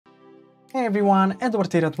Hey everyone,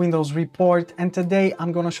 Edward here at Windows Report, and today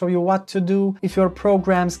I'm gonna show you what to do if your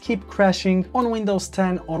programs keep crashing on Windows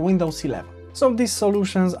 10 or Windows 11. So these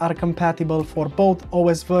solutions are compatible for both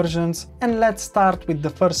OS versions, and let's start with the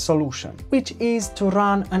first solution, which is to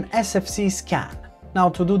run an SFC scan. Now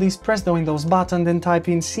to do this, press the Windows button, then type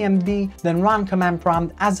in CMD, then run command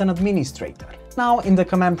prompt as an administrator. Now in the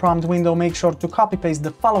command prompt window, make sure to copy-paste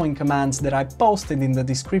the following commands that I posted in the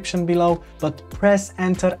description below, but press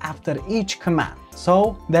enter after each command.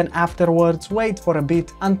 So then afterwards wait for a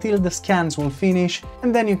bit until the scans will finish,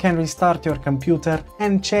 and then you can restart your computer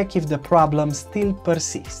and check if the problem still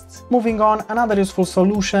persists. Moving on, another useful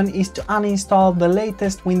solution is to uninstall the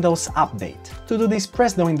latest Windows update. To do this,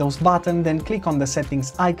 press the Windows button, then click on the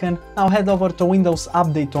settings icon. Now head over to Windows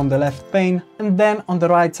Update on the left pane, and then on the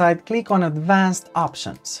right side click on Advanced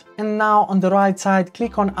Options. And now on the right side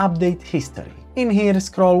click on Update History. In here,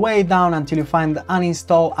 scroll way down until you find the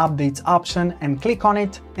Uninstall Updates option and click on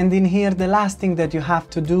it. And in here, the last thing that you have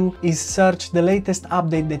to do is search the latest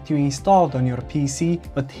update that you installed on your PC,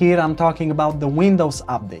 but here I'm talking about the Windows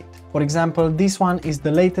update. For example, this one is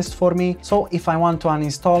the latest for me, so if I want to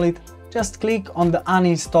uninstall it, just click on the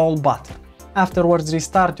Uninstall button. Afterwards,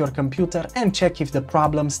 restart your computer and check if the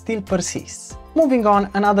problem still persists. Moving on,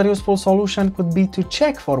 another useful solution could be to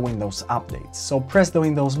check for Windows updates. So press the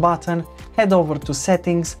Windows button, head over to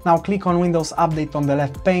Settings, now click on Windows Update on the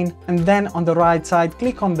left pane, and then on the right side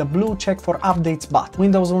click on the blue Check for Updates button.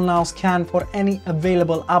 Windows will now scan for any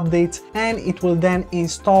available updates, and it will then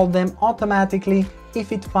install them automatically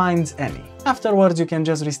if it finds any. Afterwards, you can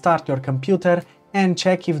just restart your computer and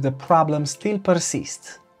check if the problem still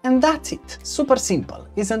persists. And that's it. Super simple,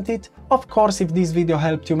 isn't it? Of course, if this video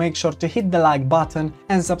helped you, make sure to hit the like button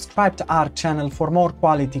and subscribe to our channel for more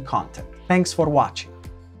quality content. Thanks for watching.